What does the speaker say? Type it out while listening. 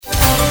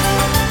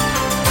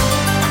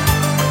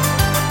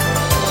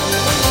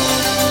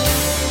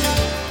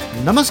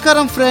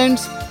నమస్కారం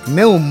ఫ్రెండ్స్,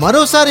 మేము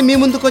మరోసారి మీ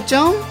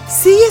ముందుకొచ్చాం.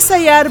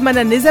 సిఎస్ఐఆర్ మన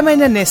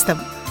నిజమైన నేస్తం.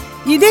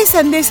 ఇదే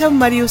సందేశం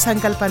మరియు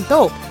సంకల్పంతో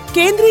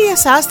కేంద్రీయ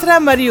శాస్త్ర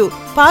మరియు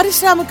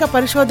పారిశ్రామిక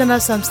పరిశోధన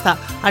సంస్థ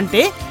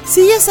అంటే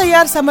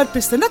సిఎస్ఐఆర్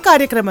సమర్పిస్తున్న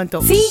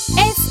కార్యక్రమంతో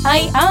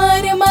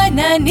సిఎస్ఐఆర్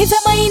మన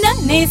నిజమైన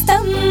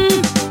నేస్తం.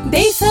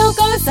 దేశం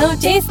కోసం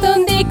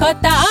చేస్తుంది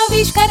కొత్త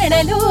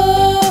ఆవిష్కరణలు.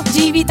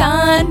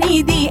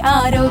 జీవితాన్నిది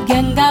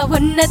ఆరోగ్యంగా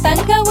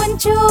ఉన్నతంగా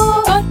ఉంచు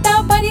కొత్త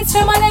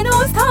పరిశ్రమలను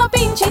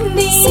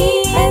స్థాపించింది.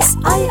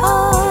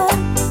 సిఎస్ఐఆర్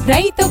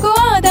రైతుకు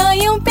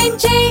ఆదాయం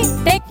పెంచే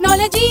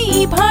టెక్నాలజీ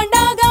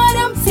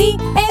భాండాగారం.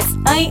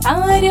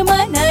 సిఎస్ఐఆర్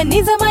మన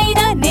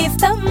నిజమైన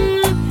నేస్తం.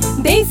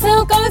 దేశం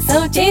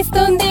కోసం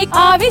చేస్తుంది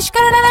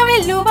ఆవిష్కరణల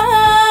వెల్లువా.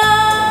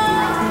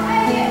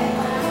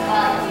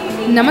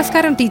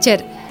 నమస్కారం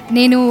టీచర్,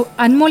 నేను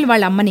అన్మోల్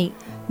వాళ్ళ అమ్మని.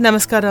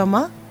 నమస్కారం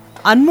అమ్మా.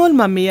 అన్మోల్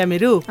మమ్మీయా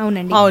మీరు?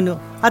 అవునండి. అవును,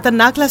 అతను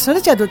నా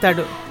క్లాస్లోనే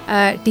చదువుతాడు.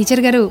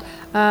 టీచర్ గారు,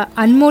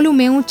 అన్మోలు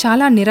మేము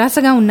చాలా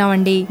నిరాశగా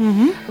ఉన్నామండి.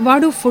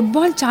 వాడు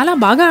ఫుట్బాల్ చాలా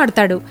బాగా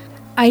ఆడతాడు,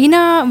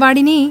 అయినా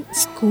వాడిని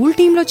స్కూల్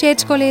టీంలో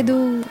చేర్చుకోలేదు.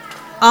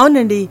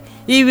 అవునండి,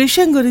 ఈ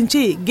విషయం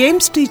గురించి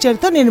గేమ్స్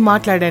టీచర్తో నేను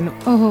మాట్లాడాను.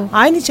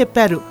 ఆయన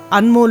చెప్పారు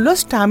అన్మోల్లో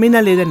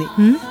స్టామినా లేదని.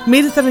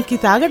 మీరు తనకి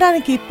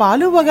తాగడానికి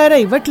పాలు వగైరా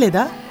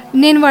ఇవ్వట్లేదా?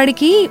 నేను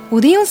వాడికి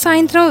ఉదయం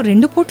సాయంత్రం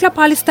 2 పూట్ల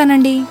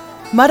పాలిస్తానండి.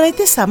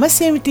 మరైతే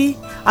సమస్య ఏమిటి?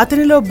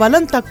 అతనిలో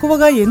బలం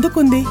తక్కువగా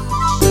ఎందుకుంది?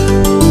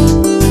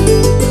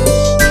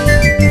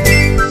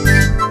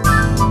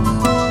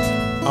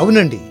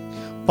 అవునండి,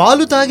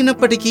 పాలు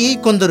తాగినప్పటికీ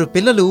కొందరు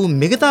పిల్లలు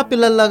మిగతా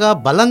పిల్లల్లాగా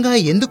బలంగా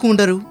ఎందుకు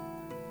ఉండరు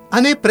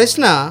అనే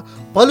ప్రశ్న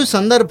పలు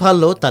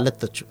సందర్భాల్లో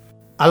తలెత్తొచ్చు.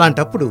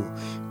 అలాంటప్పుడు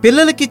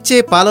పిల్లలకిచ్చే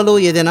పాలలో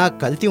ఏదైనా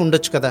కల్తీ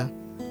ఉండొచ్చు కదా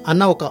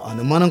అన్న ఒక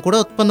అనుమానం కూడా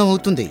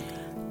ఉత్పన్నమవుతుంది.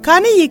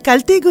 కానీ ఈ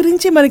కల్తీ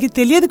గురించి మనకి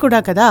తెలియదు కూడా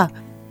కదా.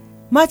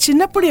 మా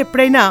చిన్నప్పుడు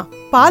ఎప్పుడైనా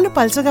పాలు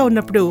పల్చగా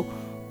ఉన్నప్పుడు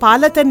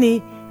పాలతన్ని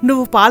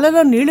నువ్వు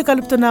పాలలో నీళ్లు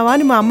కలుపుతున్నావా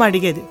అని మా అమ్మ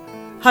అడిగేది.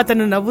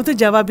 అతను నవ్వుతూ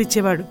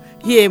జవాబిచ్చేవాడు,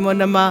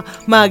 ఏమోనమ్మా,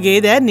 మా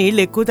గేదె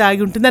నీళ్ళు ఎక్కువ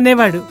తాగి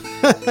ఉంటుందనేవాడు.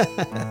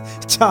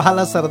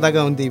 చాలా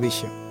సరదాగా ఉంది ఈ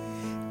విషయం.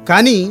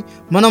 కానీ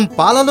మనం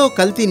పాలలో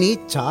కల్తీని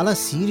చాలా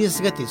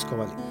సీరియస్గా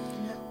తీసుకోవాలి.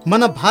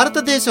 మన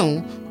భారతదేశం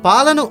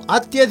పాలను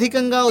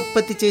అత్యధికంగా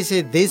ఉత్పత్తి చేసే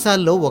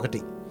దేశాల్లో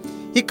ఒకటి.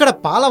 ఇక్కడ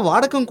పాల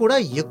వాడకం కూడా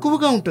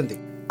ఎక్కువగా ఉంటుంది.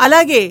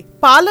 అలాగే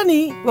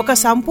పాలని ఒక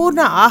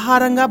సంపూర్ణ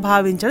ఆహారంగా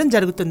భావించడం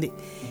జరుగుతుంది.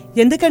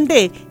 ఎందుకంటే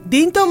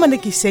దీంతో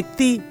మనకి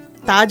శక్తి,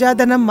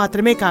 తాజాదనం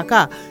మాత్రమే కాక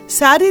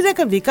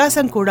శారీరక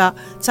వికాసం కూడా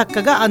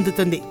చక్కగా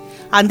అందుతుంది.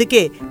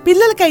 అందుకే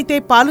పిల్లలకైతే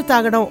పాలు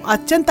తాగడం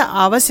అత్యంత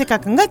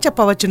ఆవశ్యకంగా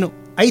చెప్పవచ్చును.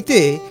 అయితే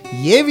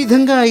ఏ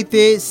విధంగా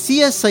అయితే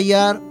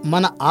సిఎస్ఐఆర్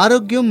మన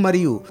ఆరోగ్యం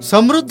మరియు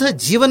సమృద్ధ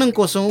జీవనం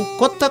కోసం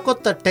కొత్త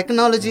కొత్త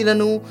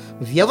టెక్నాలజీలను,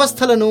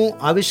 వ్యవస్థలను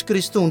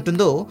ఆవిష్కరిస్తూ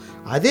ఉంటుందో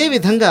అదే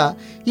విధంగా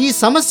ఈ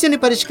సమస్యని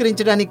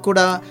పరిష్కరించడానికి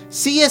కూడా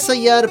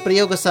సిఎస్ఐఆర్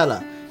ప్రయోగశాల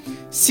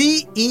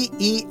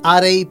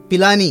సిఈఈఆర్ఐ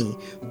పిలాని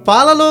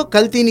పాలలో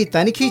కల్తీని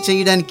తనిఖీ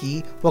చేయడానికి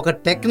ఒక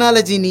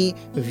టెక్నాలజీని,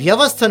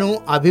 వ్యవస్థను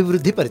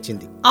అభివృద్ధి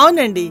పరిచింది.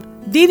 అవునండి,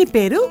 దీని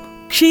పేరు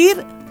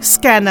క్షీర్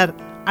స్కానర్,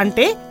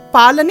 అంటే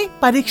పాలని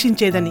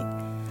పరీక్షించేదని.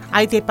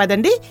 అయితే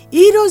పదండి,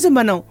 ఈరోజు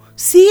మనం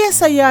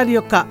సిఎస్ఐఆర్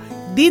యొక్క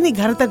దీని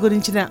ఘనత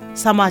గురించిన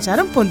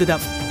సమాచారం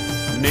పొందుదాం.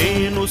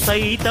 నేను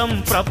సైతం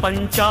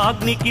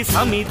ప్రపంచాగ్నికి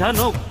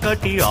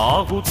సమిధనొక్కటి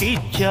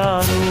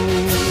ఆహుతిచ్చాను.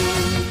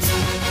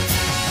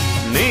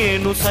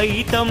 నేను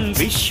సైతం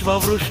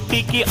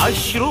విశ్వవృష్టికి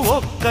అశ్రు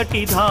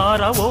ఒక్కటి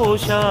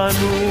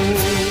ధారవోశాను.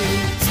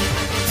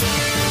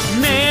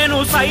 నేను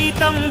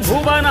సైతం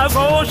భువన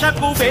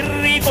ఘోషకు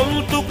వెర్రి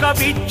గొంతుక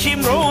విచ్చి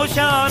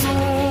మ్రోశాను.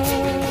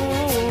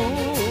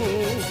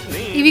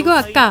 ఇవిగో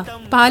అక్క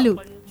పాలు.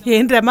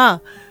 ఏం రమా,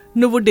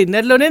 నువ్వు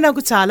డిన్నర్లోనే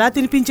నాకు చాలా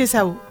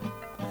తినిపించేశావు.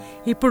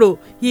 ఇప్పుడు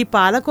ఈ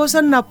పాల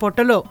కోసం నా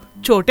పొట్టలో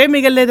చోటే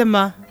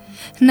మిగల్లేదమ్మా.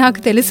 నాకు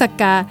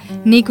తెలుసక్క,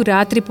 నీకు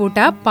రాత్రిపూట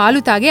పాలు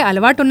తాగే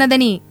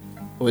అలవాటున్నదని.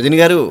 వదిన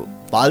గారు,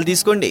 పాలు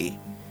తీసుకోండి.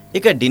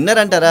 ఇక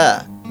డిన్నర్ అంటారా?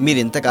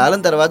 మీరింతకాలం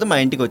తర్వాత మా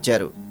ఇంటికి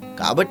వచ్చారు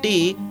కాబట్టి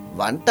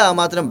వంట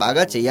మాత్రం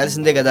బాగా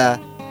చేయాల్సిందే కదా.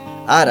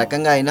 ఆ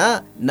రకంగా అయినా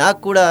నాకు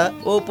కూడా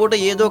ఓ పూట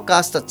ఏదో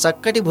కాస్త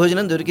చక్కటి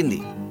భోజనం దొరికింది.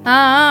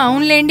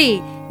 అవునులేండి,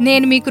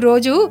 నేను మీకు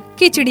రోజు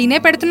కిచిడీనే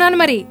పెడుతున్నాను.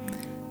 మరి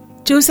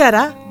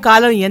చూసారా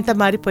కాలం ఎంత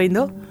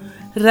మారిపోయిందో.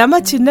 రమ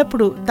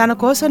చిన్నప్పుడు తన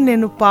కోసం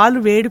నేను పాలు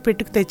వేడి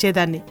పెట్టుకు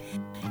తెచ్చేదాన్ని.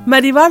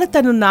 మరివాళ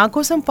తను నా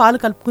కోసం పాలు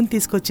కలుపుకుని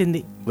తీసుకొచ్చింది.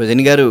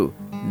 వదిన గారు,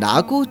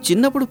 నాకు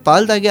చిన్నప్పుడు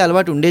పాలు తాగే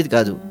అలవాటు ఉండేది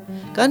కాదు.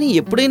 కానీ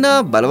ఎప్పుడైనా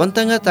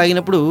బలవంతంగా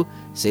తాగినప్పుడు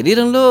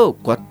శరీరంలో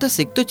కొత్త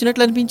శక్తి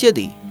వచ్చినట్లు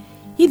అనిపించేది.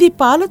 ఇది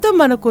పాలతో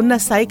మనకున్న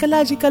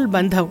సైకలాజికల్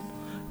బంధం.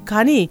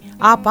 కానీ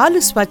ఆ పాలు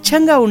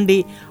స్వచ్ఛంగా ఉండి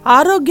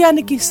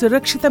ఆరోగ్యానికి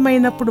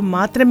సురక్షితమైనప్పుడు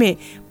మాత్రమే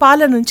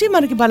పాల నుంచి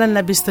మనకి బలం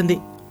లభిస్తుంది.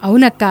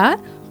 అవునక్క,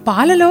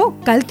 పాలలో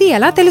కల్తీ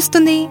ఎలా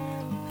తెలుస్తుంది?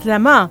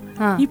 రమా,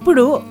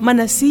 ఇప్పుడు మన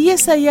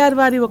సిఎస్ఐఆర్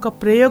వారి ఒక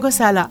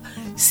ప్రయోగశాల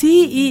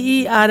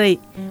సిఈఈఆర్ఐ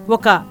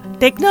ఒక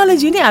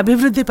టెక్నాలజీని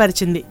అభివృద్ధి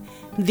పరిచింది.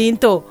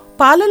 దీంతో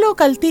పాలలో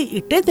కల్తీ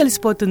ఇట్టే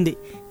తెలిసిపోతుంది.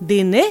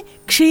 దీన్నే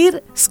క్షీర్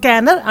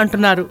స్కానర్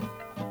అంటున్నారు.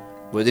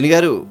 వదిన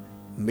గారు,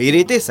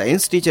 మీరైతే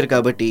సైన్స్ టీచర్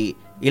కాబట్టి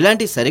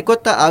ఇలాంటి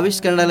సరికొత్త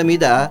ఆవిష్కరణల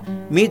మీద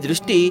మీ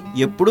దృష్టి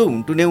ఎప్పుడూ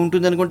ఉంటూనే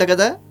ఉంటుందనుకుంటా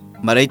కదా.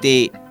 మరైతే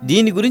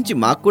దీని గురించి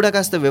మాకు కూడా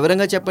కాస్త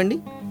వివరంగా చెప్పండి.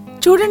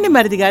 చూడండి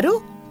మరిది గారు,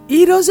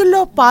 ఈ రోజుల్లో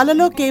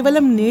పాలలో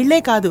కేవలం నీళ్లే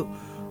కాదు,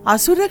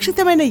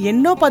 అసురక్షితమైన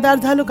ఎన్నో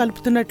పదార్థాలు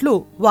కలుపుతున్నట్లు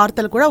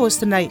వార్తలు కూడా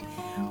వస్తున్నాయి.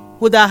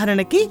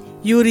 ఉదాహరణకి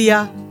urea,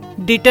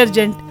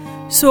 detergent,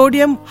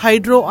 sodium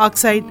hydro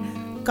oxide,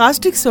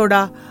 caustic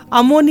soda,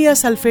 ammonia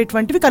sulphate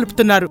వంటివి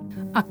కలుపుతున్నారు.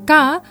 అక్క,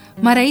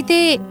 మరైతే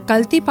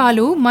కల్తీ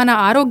పాలు మన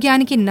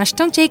ఆరోగ్యానికి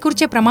నష్టం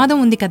చేకూర్చే ప్రమాదం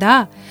ఉంది కదా.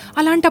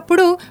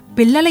 అలాంటప్పుడు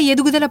పిల్లల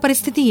ఎదుగుదల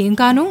పరిస్థితి ఏం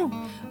కాను?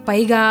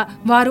 పైగా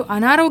వారు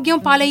అనారోగ్యం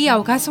పాలయ్యే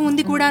అవకాశం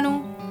ఉంది కూడాను.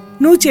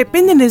 నువ్వు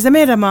చెప్పింది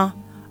నిజమే రమా.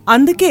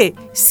 అందుకే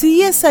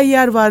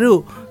CSIR వారు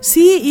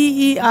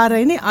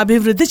CEERIని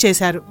అభివృద్ధి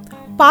చేశారు.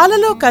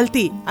 పాలలో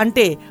కల్తీ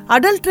అంటే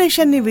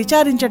అడల్ట్రేషన్ ని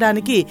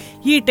విచారించడానికి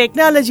ఈ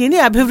టెక్నాలజీని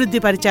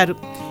అభివృద్ధి పరిచారు.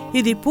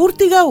 ఇది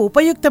పూర్తిగా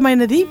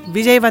ఉపయుక్తమైనది,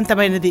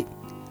 విజయవంతమైనది.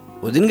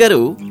 ఉదిన్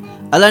గారు,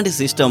 అలాంటి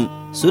సిస్టమ్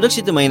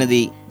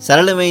సురక్షితమైనది,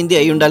 సరళమైంది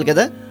అయి ఉండాలి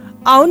కదా.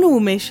 అవును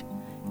ఉమేష్,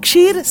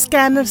 క్షీర్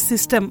స్కానర్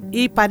సిస్టమ్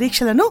ఈ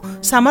పరీక్షలను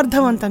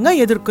సమర్థవంతంగా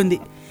ఎదుర్కొంది.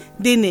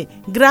 దీన్ని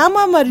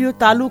గ్రామ మరియు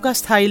తాలూకా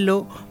స్థాయిల్లో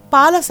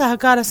పాల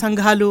సహకార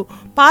సంఘాలు,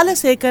 పాల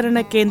సేకరణ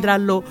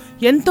కేంద్రాల్లో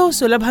ఎంతో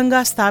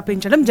సులభంగా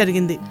స్థాపించడం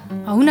జరిగింది.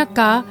 అవునక్క,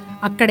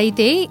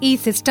 అక్కడైతే ఈ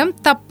సిస్టమ్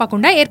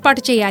తప్పకుండా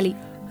ఏర్పాటు చేయాలి.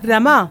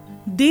 రమా,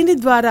 దీని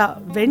ద్వారా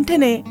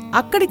వెంటనే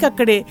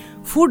అక్కడికక్కడే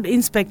ఫుడ్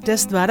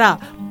ఇన్స్పెక్టర్స్ ద్వారా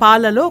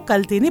పాలలో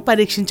కల్తీని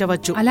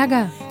పరీక్షించవచ్చు.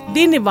 అలాగా?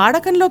 దీన్ని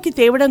వాడకంలోకి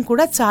తేవడం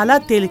కూడా చాలా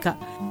తేలిక.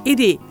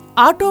 ఇది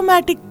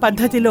ఆటోమేటిక్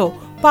పద్ధతిలో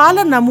పాల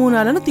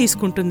నమూనాలను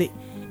తీసుకుంటుంది.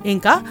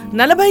 ఇంకా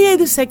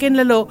 45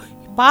 సెకండ్లలో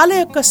పాల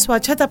యొక్క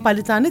స్వచ్ఛత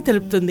ఫలితాన్ని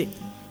తెలుపుతుంది.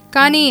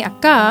 కానీ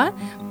అక్క,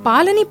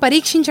 పాలని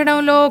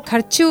పరీక్షించడంలో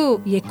ఖర్చు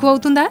ఎక్కువ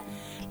అవుతుందా?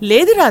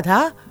 లేదు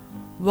రాధా,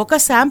 ఒక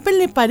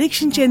శాంపిల్ని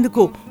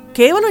పరీక్షించేందుకు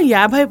కేవలం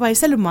 50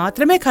 పైసలు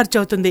మాత్రమే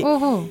ఖర్చవుతుంది.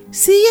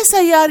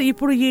 CSIR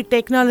ఇప్పుడు ఈ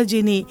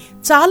టెక్నాలజీని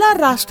చాలా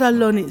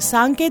రాష్ట్రాల్లోని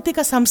సాంకేతిక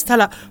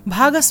సంస్థల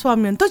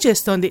భాగస్వామ్యంతో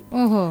చేస్తోంది.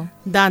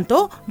 దాంతో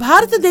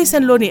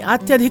భారతదేశంలోని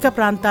అత్యధిక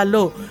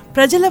ప్రాంతాల్లో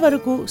ప్రజల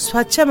వరకు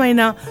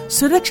స్వచ్ఛమైన,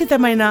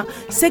 సురక్షితమైన,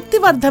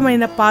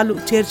 శక్తివర్ధమైన పాలు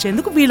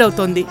చేర్చేందుకు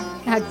వీలవుతోంది.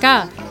 అక్క,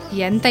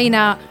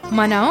 ఎంతైనా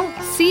మనం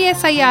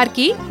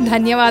CSIRకి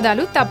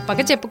ధన్యవాదాలు తప్పక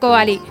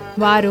చెప్పుకోవాలి.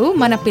 వారు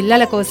మన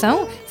పిల్లల కోసం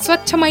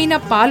స్వచ్ఛమైన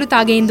పాలు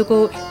తాగేందుకు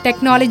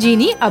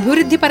టెక్నాలజీని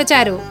అభివృద్ధి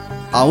పరిచారు.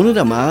 అవును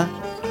రమా,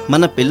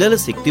 మన పిల్లలు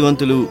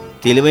శక్తివంతులు,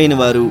 తెలివైన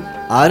వారు,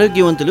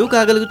 ఆరోగ్యవంతులు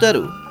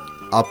కాగలుగుతారు.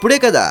 అప్పుడే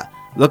కదా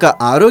ఒక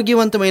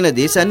ఆరోగ్యవంతమైన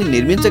దేశాన్ని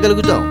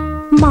నిర్మించగలుగుతాం.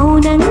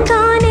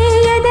 మౌనంగానే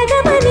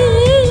ఎదగమని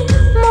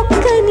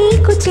మొక్క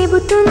నీకు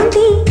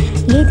చెబుతుంది,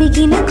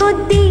 ఎదిగిన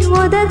కొద్దీ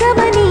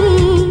ఒదగమని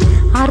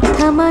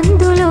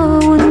అర్థమందులో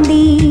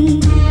ఉంది.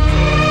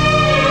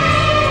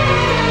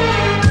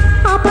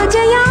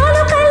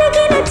 అపజయాలు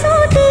కలిగిన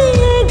చోటే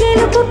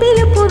గెలుపు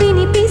పిలుపు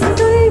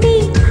వినిపిస్తుంది,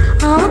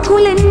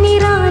 ఆకులన్నీ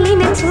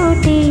రాలిన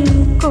చోటే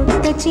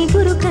కొత్త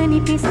చిగురు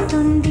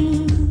కనిపిస్తుంది.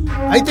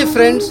 అయితే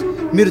ఫ్రెండ్స్,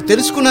 మీరు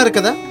తెలుసుకున్నారు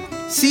కదా,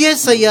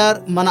 CSIR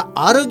మన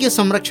ఆరోగ్య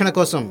సంరక్షణ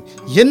కోసం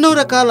ఎన్నో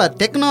రకాల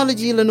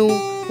టెక్నాలజీలను,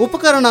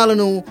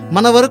 ఉపకరణాలను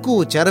మన వరకు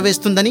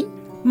చేరవేస్తుందని.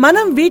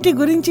 మనం వీటి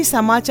గురించి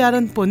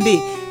సమాచారం పొంది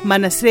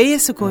మన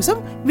శ్రేయస్సు కోసం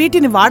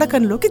వీటిని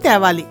వాడకంలోకి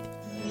తేవాలి.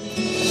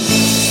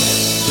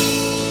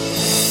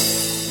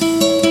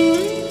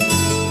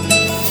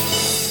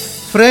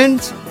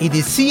 ఫ్రెండ్స్,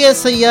 ఇది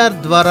CSIR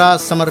ద్వారా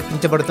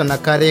సమర్పించబడుతున్న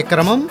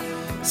కార్యక్రమం.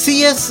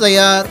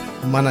 CSIR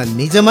మన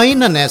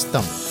నిజమైన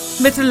నేస్తం.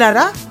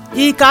 మిత్రులారా,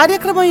 ఈ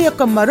కార్యక్రమం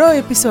యొక్క మరో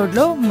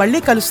ఎపిసోడ్లో మళ్ళీ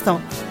కలుస్తాం.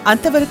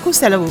 అంతవరకు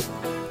సెలవు.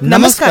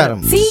 నమస్కారం.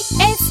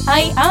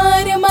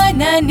 CSIR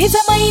మన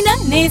నిజమైన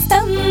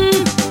నేస్తం.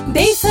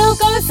 దేశం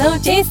కోసం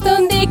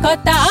చేస్తుంది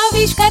కొత్త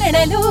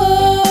ఆవిష్కరణలు.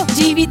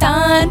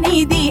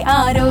 జీవితాన్నిది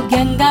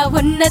ఆరోగ్యంగా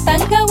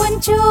ఉన్నతంగా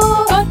ఉంచు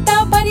కొత్త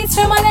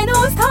పరిశ్రమలను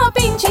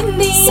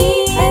స్థాపించింది.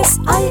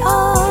 CSIR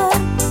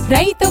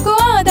రైతుకు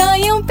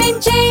ఆదాయం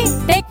పెంచే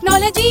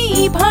టెక్నాలజీ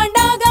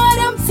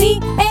భాండాగారం.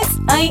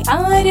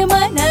 CSIR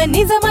మన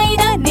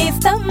నిజమైన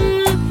నేస్తం.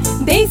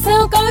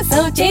 దేశం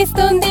కోసం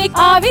చేస్తుంది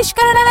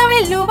ఆవిష్కరణల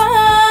వెల్లువా.